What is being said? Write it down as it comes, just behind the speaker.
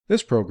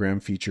This program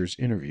features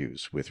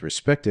interviews with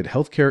respected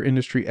healthcare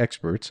industry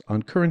experts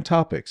on current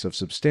topics of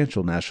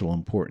substantial national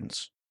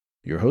importance.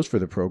 Your host for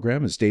the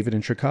program is David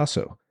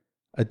Introcaso,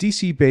 a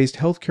DC-based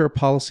healthcare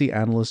policy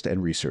analyst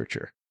and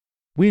researcher.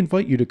 We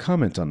invite you to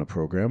comment on the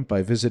program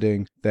by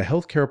visiting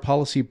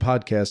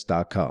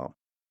thehealthcarepolicypodcast.com.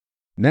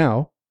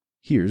 Now,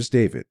 here's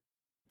David.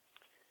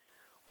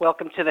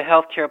 Welcome to the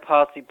Healthcare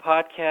Policy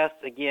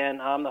Podcast.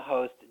 Again, I'm the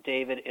host,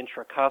 David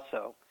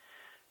Introcaso.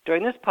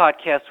 During this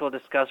podcast, we'll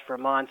discuss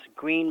Vermont's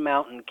Green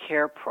Mountain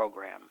Care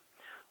Program.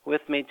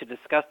 With me to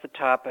discuss the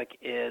topic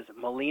is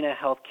Molina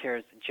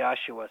Healthcare's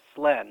Joshua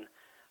Slen.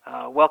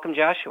 Welcome,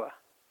 Joshua.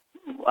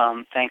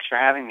 Thanks for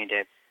having me,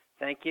 Dave.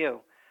 Thank you.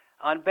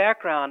 On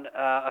background,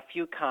 a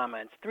few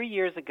comments. 3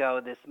 years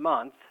ago this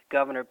month,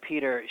 Governor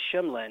Peter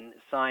Slen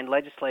signed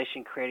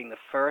legislation creating the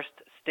first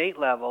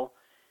state-level,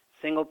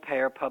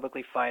 single-payer,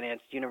 publicly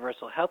financed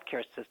universal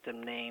healthcare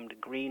system named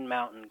Green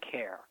Mountain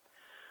Care.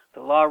 The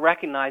law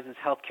recognizes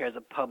healthcare as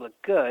a public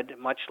good,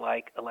 much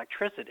like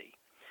electricity.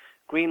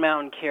 Green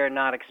Mountain Care,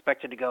 not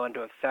expected to go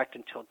into effect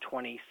until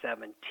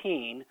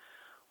 2017,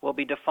 will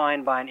be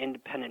defined by an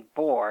independent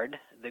board,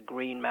 the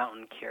Green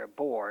Mountain Care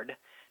Board,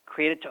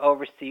 created to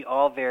oversee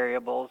all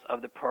variables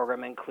of the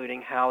program,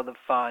 including how to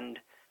fund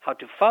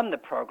the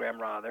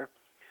program,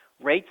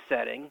 rate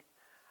setting,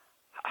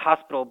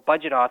 hospital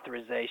budget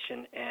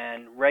authorization,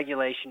 and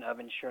regulation of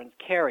insurance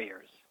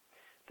carriers.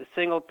 The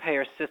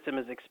single-payer system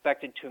is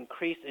expected to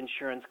increase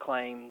insurance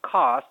claim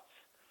costs,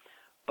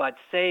 but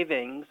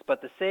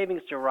the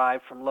savings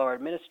derived from lower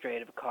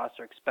administrative costs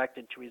are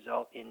expected to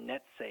result in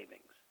net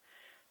savings.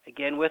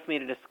 Again, with me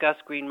to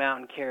discuss Green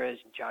Mountain Care is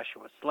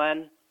Joshua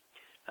Slen.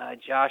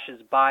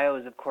 Josh's bio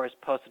is, of course,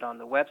 posted on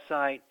the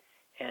website,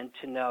 and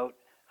to note,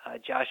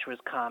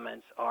 Joshua's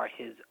comments are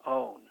his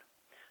own.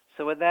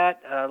 So with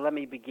that, let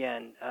me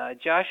begin.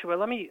 Joshua,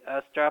 let me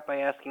start by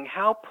asking,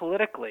 how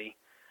politically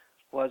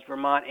was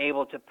Vermont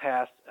able to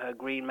pass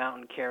Green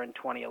Mountain Care in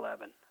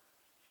 2011?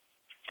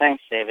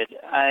 Thanks, David.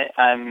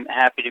 I'm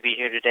happy to be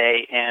here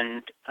today,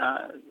 and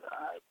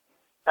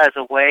as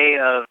a way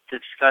of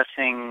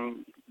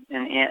discussing,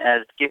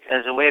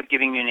 as a way of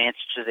giving you an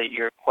answer to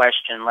your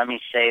question, let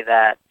me say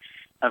that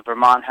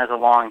Vermont has a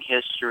long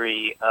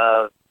history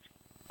of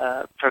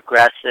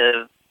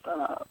progressive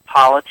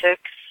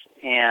politics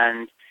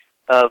and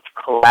of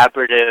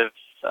collaborative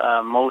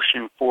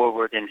motion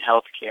forward in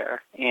healthcare.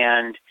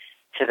 And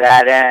to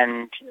that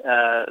end,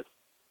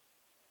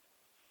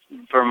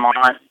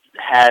 Vermont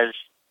has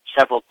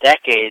several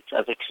decades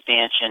of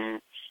expansion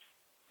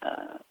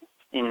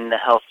in the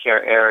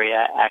healthcare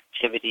area,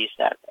 activities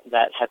that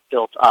have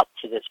built up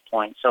to this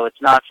point. So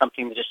it's not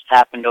something that just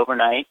happened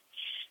overnight.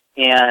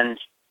 And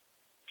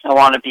I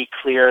want to be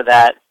clear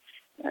that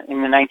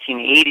in the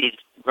 1980s,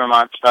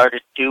 Vermont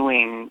started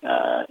doing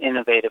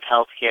innovative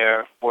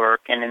healthcare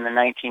work, and in the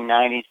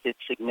 1990s did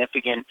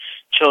significant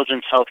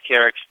children's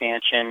healthcare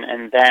expansion,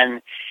 and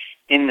then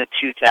in the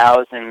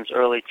 2000s,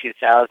 early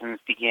 2000s,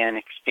 began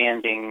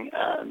expanding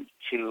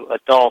to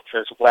adults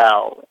as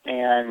well.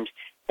 And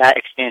that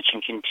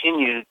expansion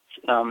continued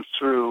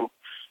through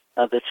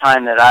the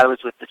time that I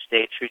was with the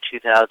state through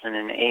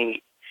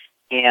 2008.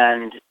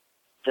 And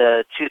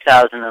the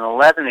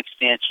 2011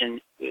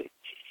 expansion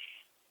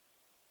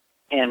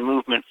and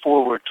movement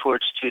forward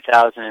towards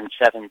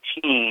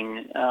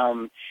 2017,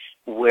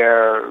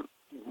 where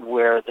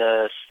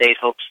the state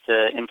hopes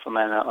to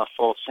implement a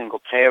full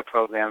single-payer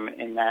program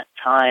in that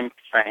time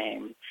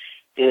frame,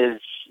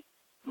 is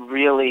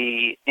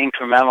really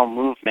incremental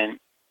movement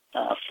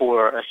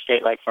for a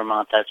state like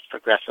Vermont that's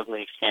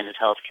progressively expanded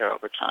healthcare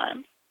over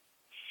time.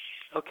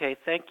 Okay,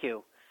 thank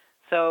you.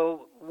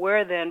 So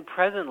where then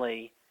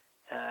presently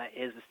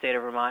is the state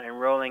of Vermont in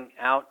rolling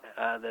out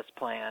this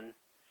plan?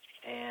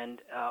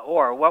 And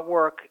or what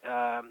work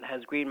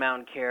has Green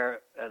Mountain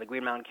Care, the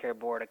Green Mountain Care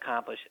Board,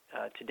 accomplished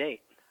to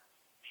date?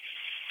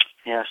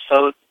 Yeah,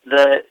 so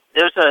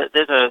there's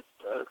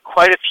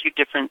quite a few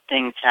different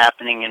things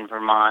happening in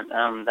Vermont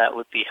that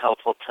would be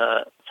helpful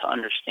to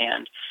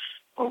understand.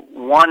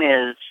 One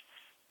is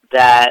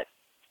that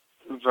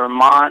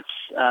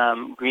Vermont's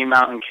Green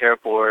Mountain Care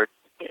Board,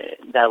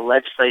 that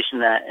legislation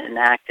that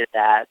enacted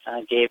that,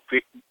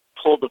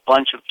 pulled a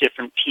bunch of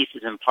different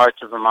pieces and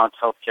parts of Vermont's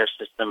healthcare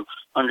system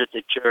under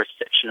the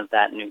jurisdiction of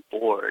that new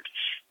board.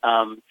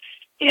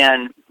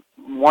 And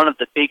one of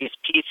the biggest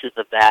pieces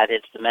of that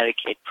is the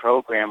Medicaid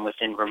program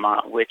within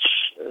Vermont, which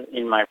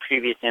in my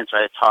previous answer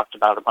I talked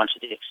about a bunch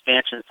of the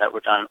expansions that were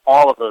done.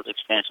 All of those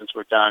expansions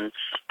were done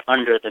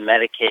under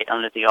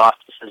the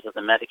auspices of the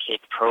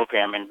Medicaid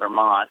program in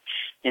Vermont.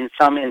 In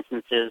some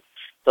instances,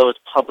 those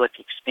public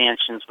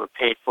expansions were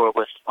paid for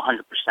with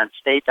 100%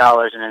 state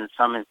dollars, and in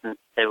some instances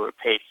they were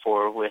paid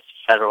for with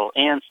federal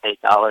and state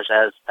dollars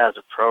as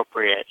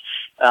appropriate.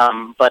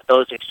 But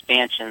those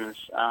expansions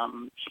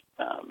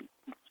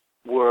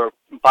were,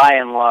 by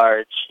and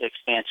large,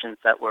 expansions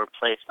that were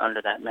placed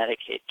under that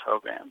Medicaid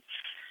program.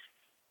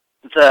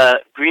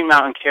 The Green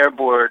Mountain Care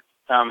Board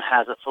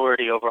has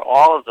authority over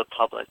all of the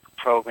public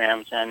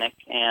programs and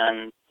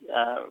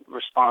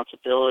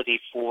responsibility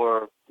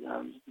for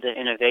the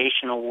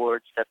innovation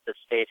awards that the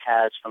state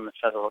has from the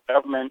federal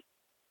government,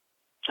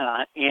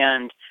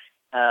 and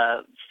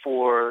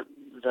for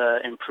the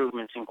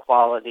improvements in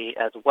quality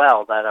as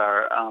well that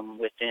are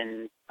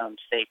within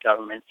state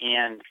government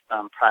and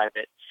the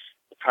private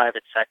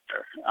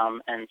sector.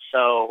 And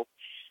so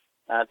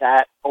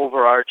that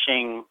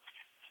overarching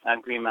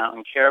Green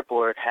Mountain Care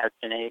Board has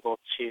been able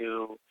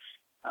to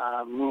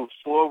move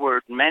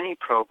forward many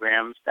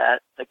programs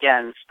that,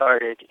 again,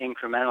 started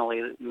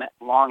incrementally a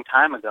long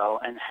time ago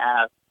and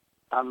have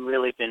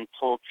really been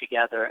pulled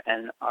together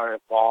and are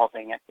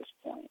evolving at this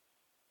point.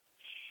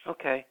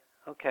 Okay.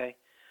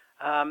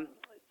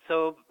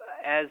 So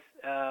as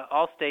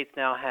all states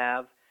now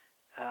have,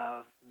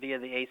 via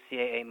the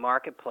ACA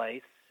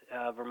marketplace,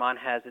 Vermont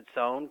has its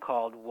own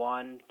called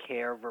One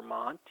Care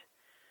Vermont.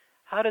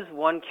 How does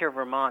One Care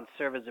Vermont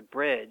serve as a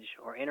bridge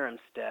or interim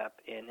step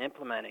in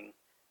implementing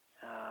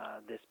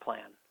this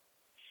plan?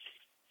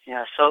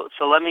 Yeah,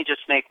 so let me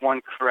just make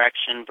one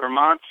correction.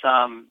 Vermont's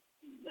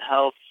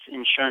health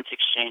insurance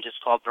exchange is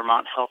called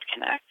Vermont Health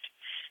Connect.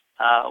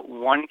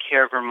 One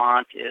Care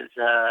Vermont is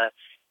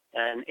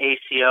an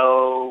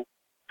ACO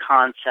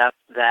concept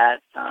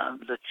that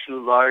the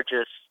two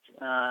largest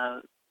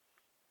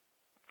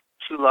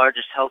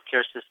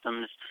healthcare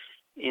systems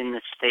in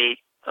the state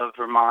of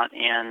Vermont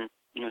and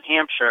New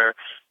Hampshire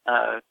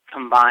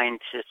combine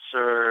to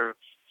serve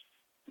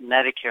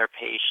Medicare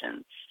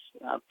patients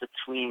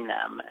between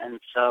them. And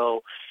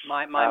so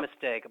my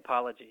mistake.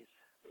 Apologies.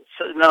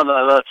 So no,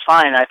 that's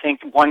fine. I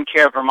think One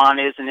Care Vermont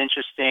is an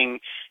interesting,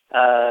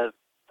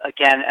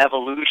 again,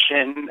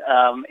 evolution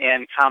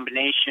and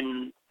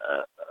combination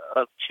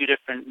of two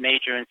different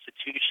major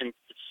institutions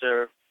to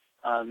serve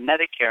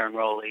Medicare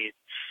enrollees.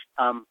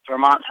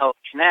 Vermont Health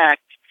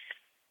Connect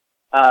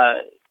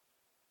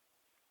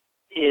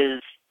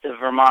is the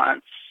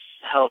Vermont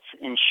Health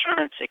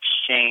Insurance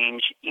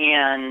Exchange,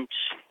 and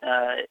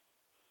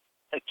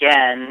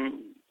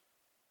again,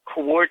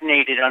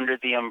 coordinated under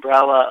the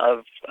umbrella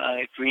of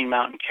Green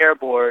Mountain Care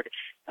Board,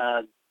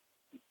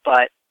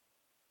 but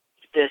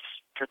this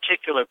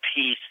particular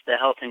piece, the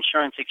Health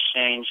Insurance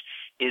Exchange,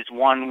 is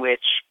one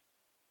which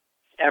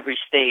every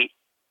state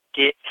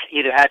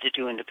either had to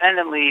do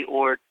independently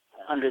or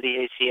under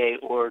the ACA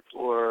or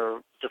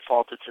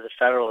defaulted to the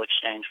federal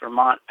exchange.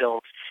 Vermont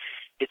built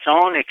its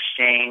own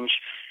exchange.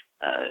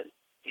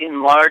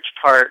 In large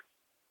part,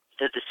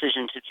 the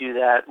decision to do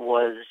that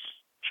was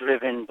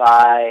driven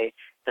by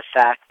the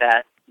fact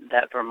that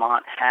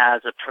Vermont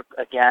has,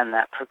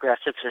 that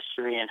progressive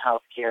history in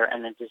healthcare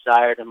and a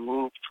desire to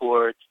move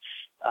towards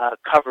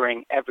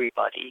covering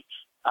everybody,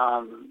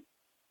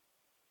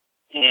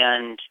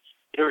 and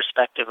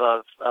irrespective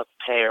of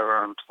payer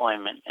or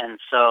employment. And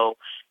so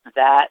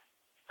that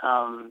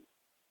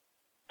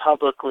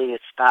publicly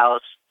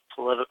espoused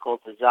political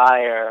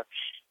desire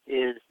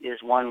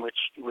is one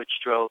which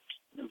drove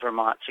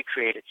Vermont to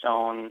create its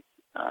own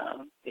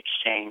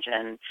exchange.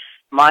 And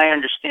my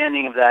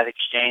understanding of that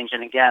exchange,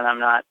 and again, I'm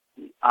not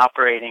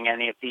operating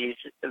any of these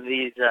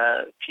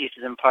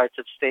pieces and parts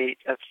of state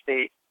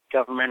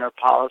government or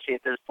policy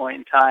at this point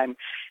in time,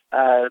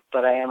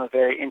 but I am a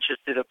very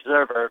interested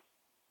observer,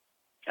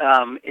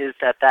 is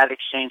that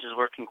exchange is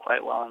working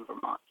quite well in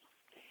Vermont.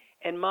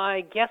 And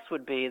my guess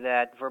would be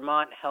that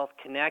Vermont Health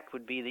Connect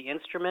would be the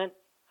instrument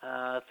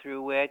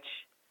through which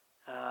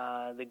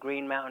the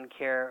Green Mountain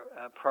Care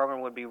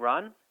program would be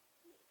run?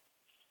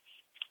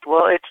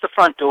 Well, it's the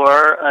front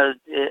door.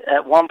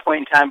 At one point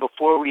in time,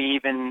 before we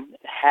even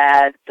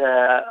had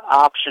the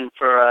option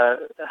for a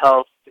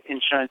health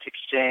insurance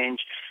exchange,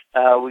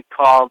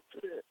 the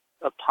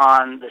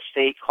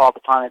state called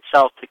upon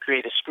itself to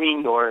create a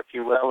screen door, if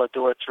you will, a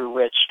door through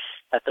which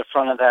at the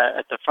front of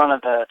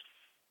the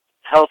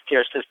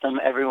healthcare system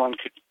everyone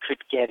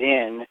could get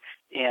in.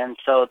 And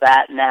so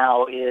that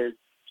now is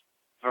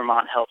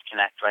Vermont Health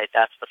Connect, right?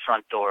 That's the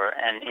front door,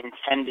 and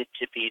intended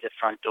to be the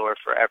front door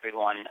for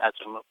everyone as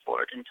we move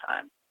forward in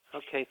time.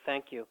 Okay,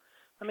 thank you.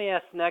 Let me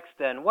ask next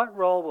then, what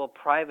role will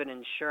private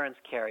insurance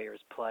carriers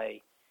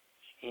play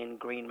in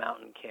Green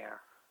Mountain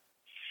Care?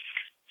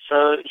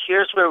 So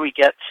here's where we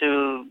get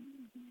to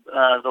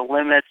the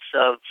limits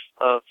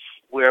of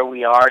where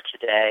we are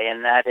today,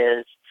 and that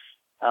is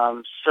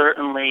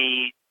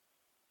certainly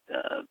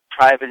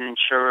private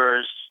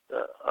insurers,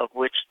 of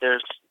which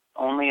there's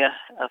only a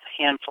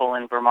handful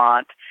in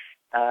Vermont,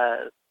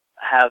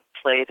 have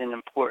played an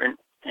important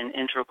and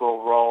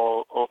integral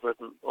role over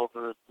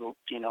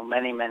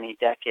many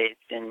decades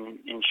in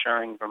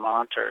insuring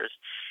Vermonters.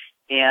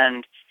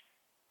 And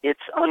it's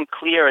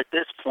unclear at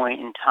this point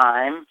in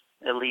time,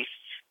 at least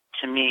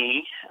to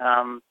me,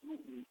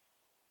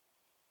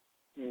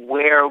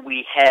 where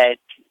we head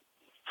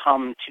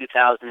come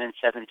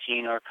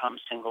 2017 or come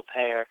single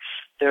payer.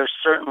 There are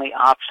certainly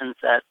options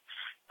that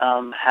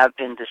have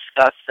been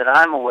discussed that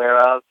I'm aware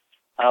of,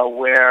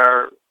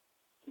 where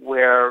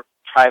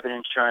private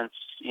insurance,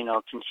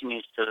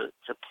 continues to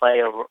play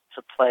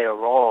a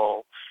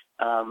role.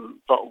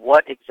 But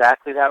what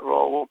exactly that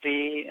role will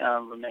be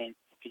remains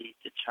to be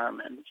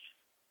determined.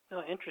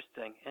 Oh,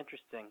 interesting.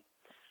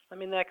 Let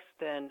me next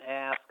then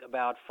ask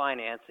about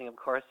financing. Of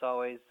course,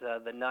 always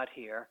the nut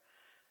here.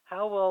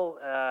 How will,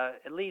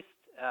 at least,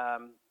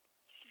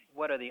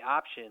 what are the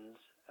options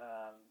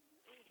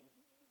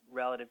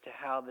relative to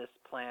how this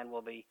plan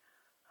will be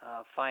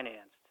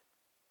financed?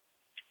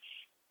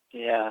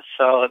 Yeah,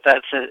 so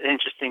that's an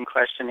interesting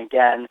question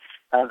again.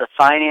 The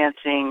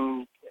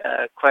financing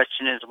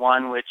question is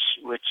one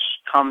which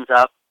comes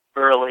up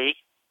early,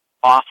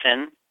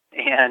 often,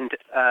 and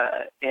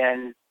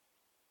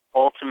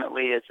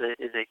ultimately is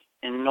an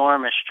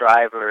enormous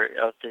driver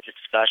of the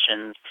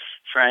discussions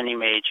for any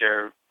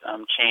major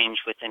change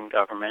within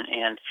government,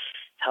 and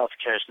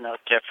healthcare is no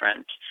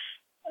different.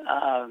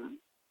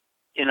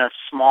 In a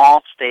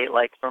small state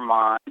like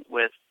Vermont,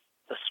 with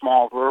a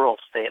small rural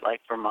state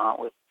like Vermont,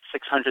 with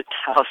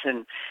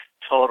 600,000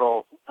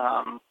 total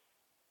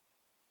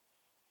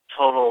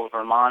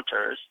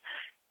Vermonters,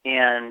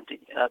 and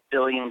a $1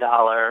 billion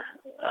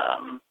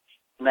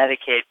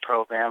Medicaid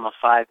program, a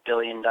 $5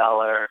 billion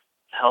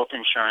health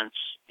insurance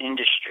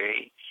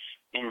industry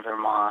in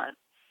Vermont,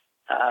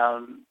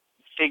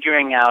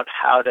 figuring out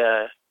how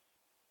to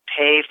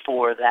pay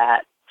for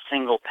that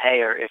single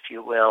payer, if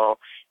you will,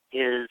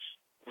 is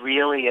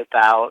really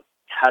about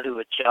how to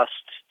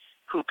adjust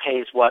who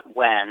pays what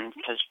when,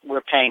 because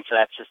we're paying for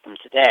that system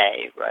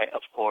today, right,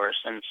 of course.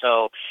 And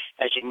so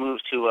as you move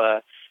to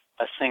a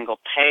single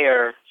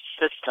payer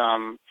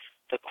system,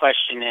 the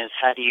question is,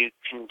 how do you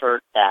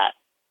convert that?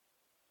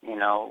 You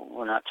know,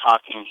 we're not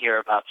talking here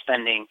about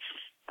spending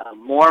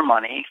more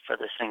money for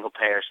the single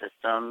payer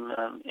system.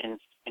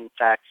 In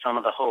fact, some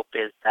of the hope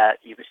is that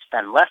you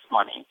spend less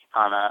money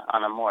on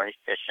a more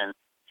efficient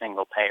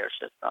single payer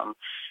system.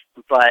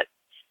 But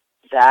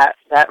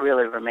that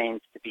really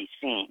remains to be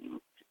seen.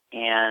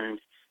 And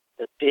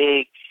the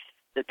big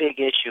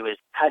issue is,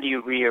 how do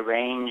you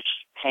rearrange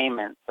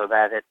payments so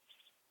that it's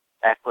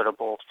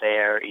equitable,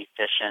 fair,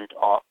 efficient,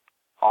 all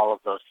of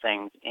those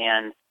things.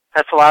 And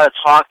that's a lot of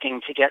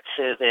talking to get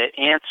to the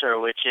answer,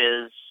 which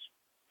is,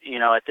 you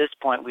know, at this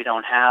point we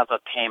don't have a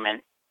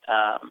payment,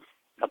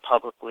 a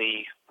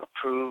publicly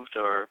approved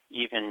or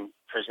even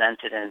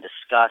presented and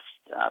discussed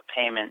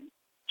payment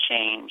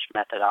change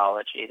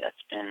methodology that's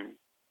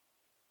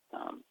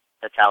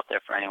out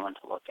there for anyone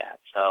to look at.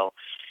 So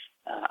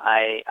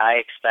I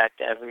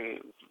expect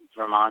every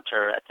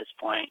Vermonter at this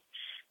point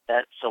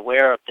that's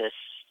aware of this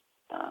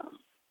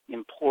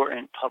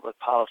important public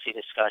policy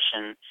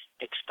discussion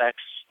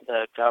expects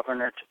the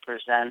governor to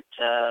present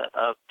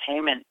a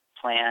payment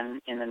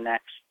plan in the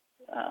next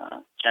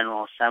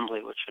General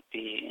Assembly, which would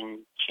be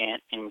in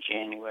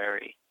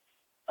January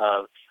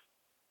of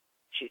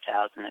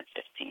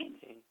 2015.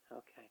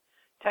 Okay.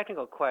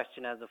 Technical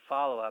question as a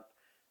follow-up.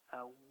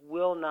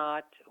 Will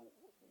not,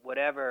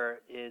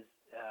 whatever is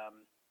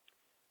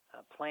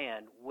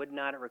planned, would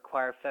not it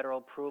require federal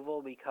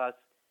approval because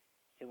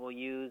it will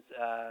use,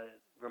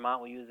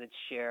 Vermont will use its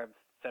share of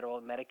federal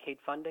Medicaid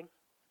funding?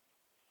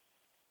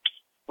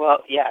 Well,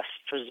 yes.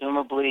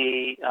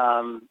 Presumably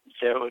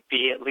there would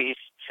be at least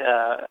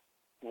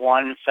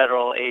one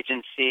federal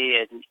agency,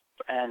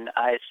 and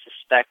I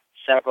suspect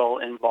several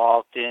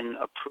involved in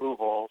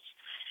approvals.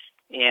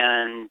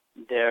 And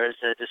there's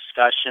a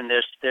discussion.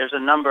 There's a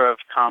number of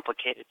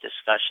complicated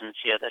discussions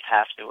here that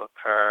have to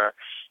occur,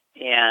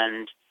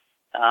 and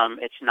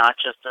it's not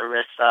just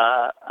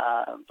ERISA,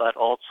 but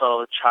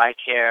also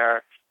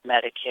TRICARE,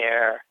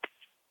 Medicare,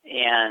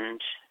 and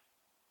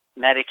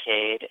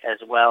Medicaid, as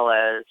well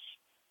as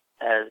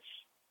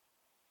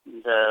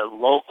the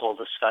local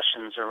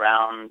discussions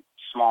around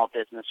small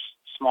business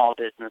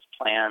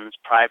plans,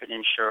 private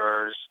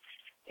insurers,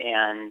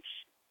 and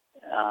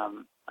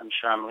I'm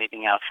sure I'm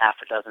leaving out half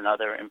a dozen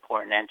other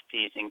important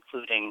entities,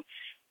 including,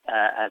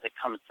 as it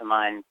comes to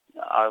mind,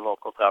 our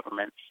local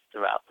governments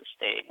throughout the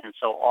state. And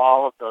so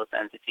all of those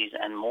entities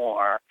and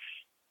more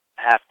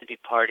have to be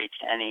party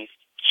to any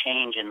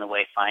change in the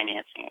way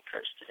financing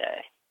occurs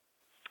today.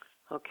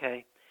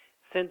 Okay.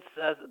 Since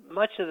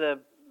much of the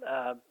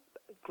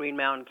Green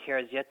Mountain Care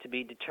is yet to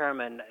be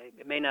determined,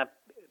 it may not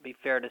be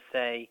fair to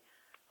say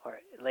or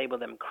label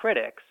them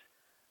critics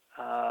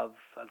of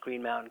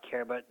Green Mountain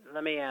Care, but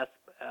let me ask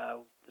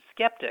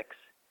skeptics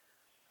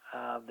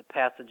of the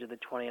passage of the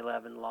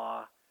 2011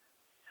 law.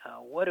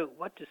 What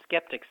do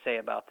skeptics say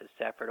about this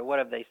effort, or what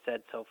have they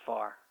said so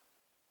far?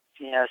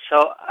 Yeah,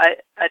 so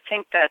I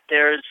think that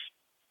there's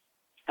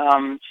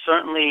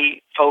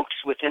certainly folks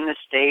within the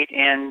state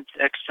and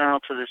external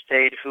to the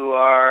state who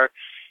are,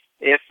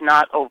 if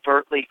not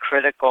overtly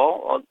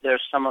critical,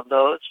 there's some of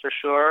those for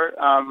sure,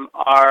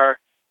 are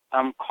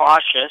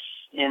cautious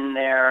in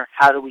their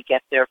how do we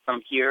get there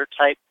from here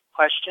type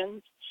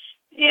questions.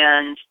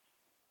 And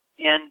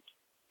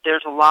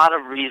there's a lot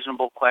of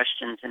reasonable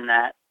questions in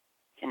that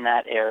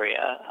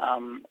area.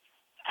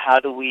 How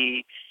do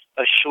we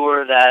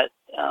assure that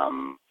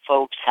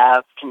folks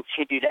have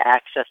continued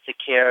access to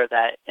care,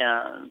 that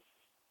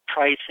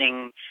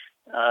pricing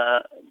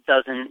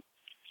doesn't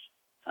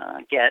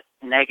get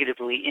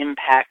negatively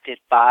impacted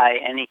by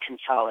any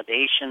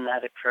consolidation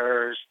that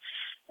occurs?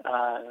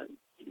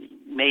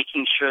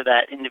 making sure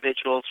that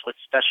individuals with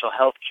special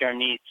health care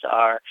needs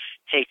are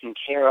taken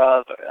care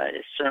of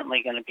is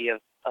certainly going to be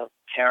of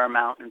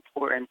paramount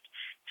importance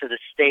to the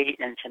state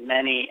and to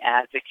many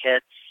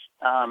advocates,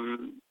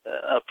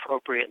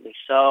 appropriately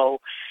so.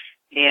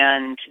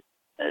 And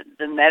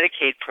the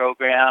Medicaid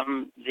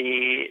program,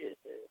 the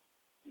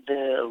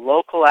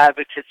local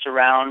advocates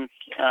around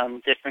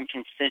different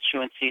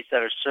constituencies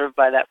that are served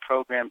by that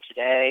program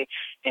today,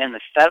 and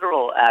the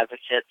federal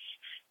advocates,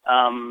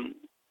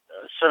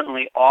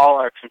 certainly all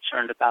are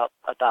concerned about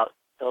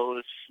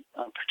those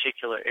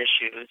particular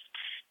issues.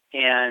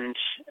 And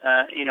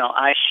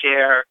I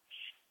share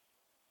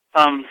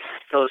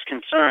those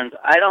concerns.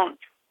 I don't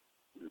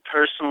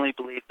personally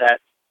believe that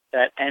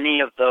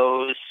any of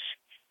those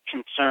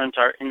concerns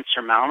are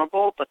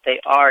insurmountable, but they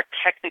are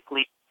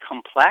technically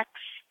complex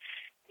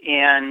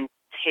and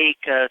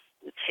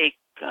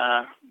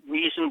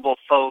reasonable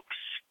folks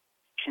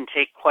can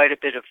take quite a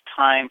bit of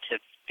time to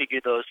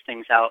figure those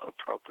things out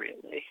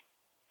appropriately.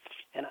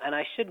 And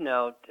I should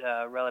note,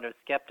 relative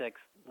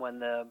skeptics, when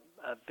the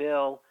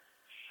bill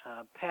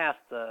passed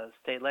the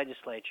state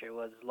legislature,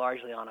 was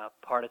largely on a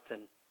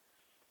partisan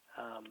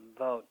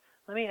vote.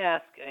 Let me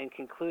ask, in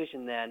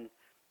conclusion then,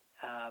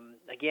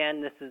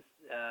 again, this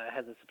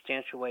has a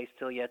substantial way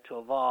still yet to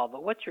evolve,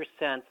 but what's your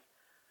sense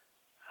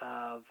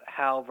of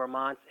how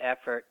Vermont's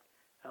effort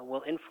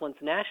will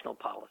influence national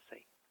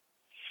policy?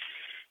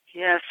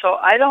 Yeah, so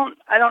I don't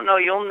know.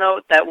 You'll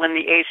note that when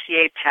the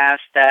ACA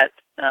passed, that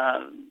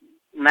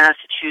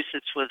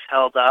Massachusetts was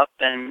held up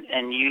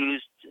and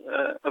used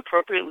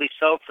appropriately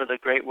so for the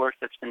great work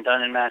that's been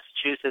done in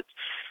Massachusetts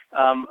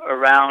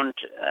around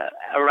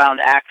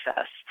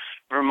access.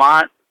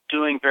 Vermont,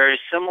 doing very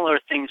similar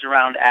things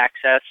around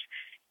access,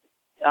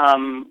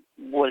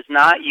 was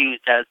not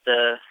used as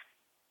the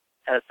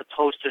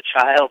poster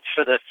child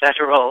for the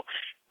federal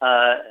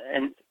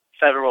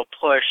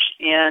push.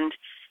 And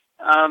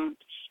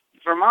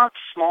Vermont's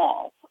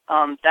small.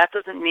 That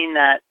doesn't mean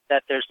that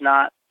there's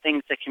not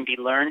things that can be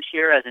learned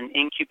here as an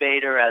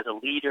incubator, as a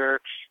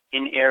leader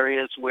in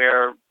areas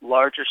where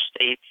larger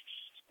states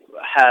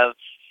have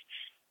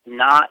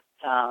not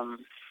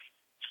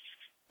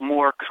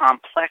more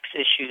complex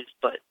issues,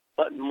 but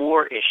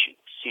more issues.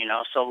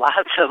 So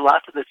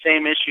lots of the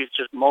same issues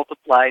just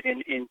multiplied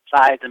in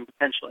size and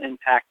potential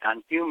impact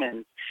on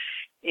humans.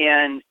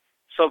 And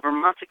so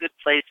Vermont's a good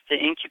place to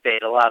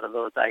incubate a lot of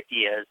those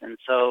ideas. And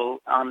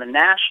so on the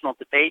national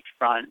debate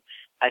front,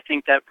 I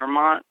think that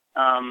Vermont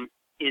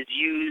is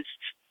used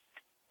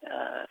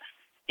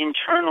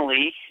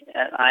internally.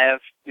 I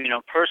have,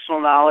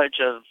 personal knowledge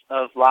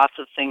of lots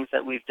of things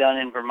that we've done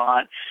in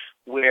Vermont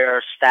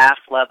where staff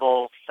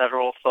level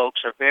federal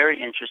folks are very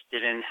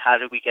interested in how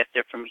do we get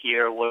there from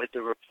here, what did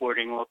the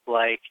reporting look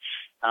like,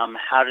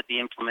 how did the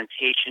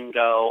implementation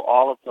go,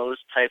 all of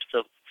those types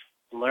of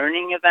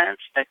learning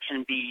events that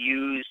can be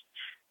used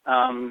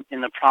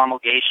in the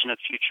promulgation of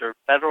future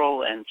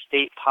federal and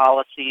state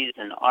policies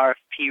and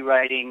RFP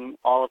writing,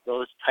 all of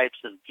those types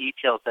of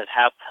details that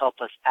help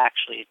us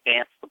actually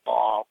advance the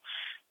ball.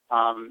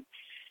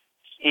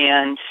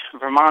 And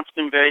Vermont's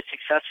been very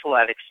successful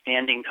at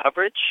expanding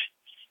coverage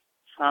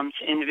to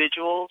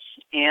individuals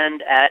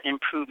and at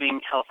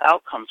improving health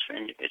outcomes for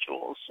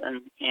individuals.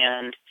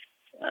 And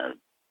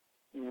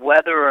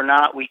whether or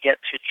not we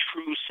get to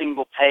true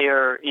single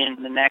payer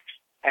in the next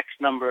X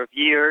number of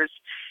years,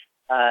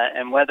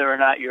 and whether or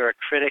not you're a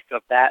critic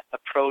of that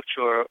approach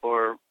or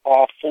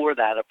all for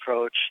that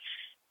approach,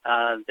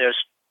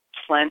 there's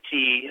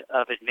plenty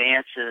of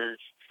advances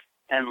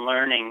and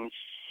learnings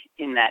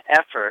in that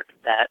effort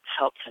that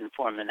helps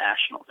inform the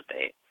national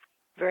debate.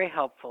 Very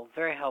helpful,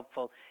 very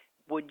helpful.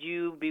 Would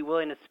you be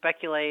willing to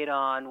speculate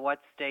on what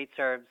states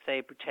are,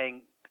 say,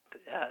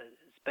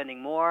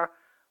 spending more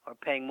or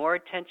paying more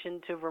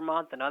attention to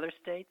Vermont than other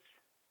states?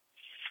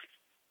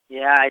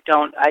 Yeah, I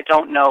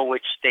don't know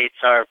which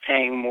states are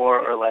paying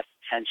more or less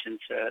attention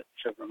to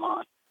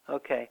Vermont.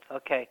 Okay.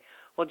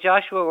 Well,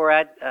 Joshua, we're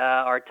at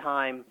our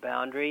time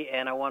boundary,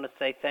 and I want to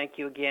say thank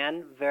you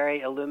again.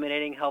 Very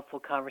illuminating, helpful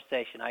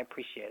conversation. I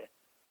appreciate it.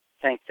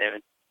 Thanks,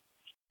 David.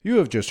 You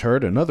have just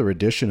heard another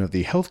edition of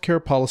the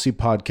Healthcare Policy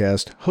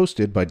Podcast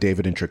hosted by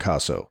David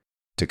Intricasso.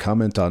 To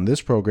comment on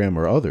this program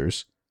or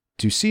others,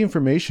 to see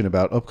information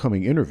about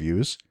upcoming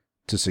interviews,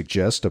 to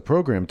suggest a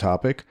program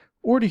topic,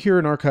 or to hear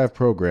an archive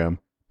program,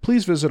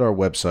 please visit our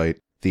website,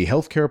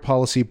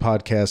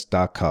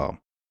 thehealthcarepolicypodcast.com.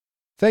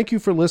 Thank you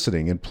for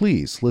listening, and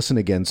please listen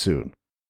again soon.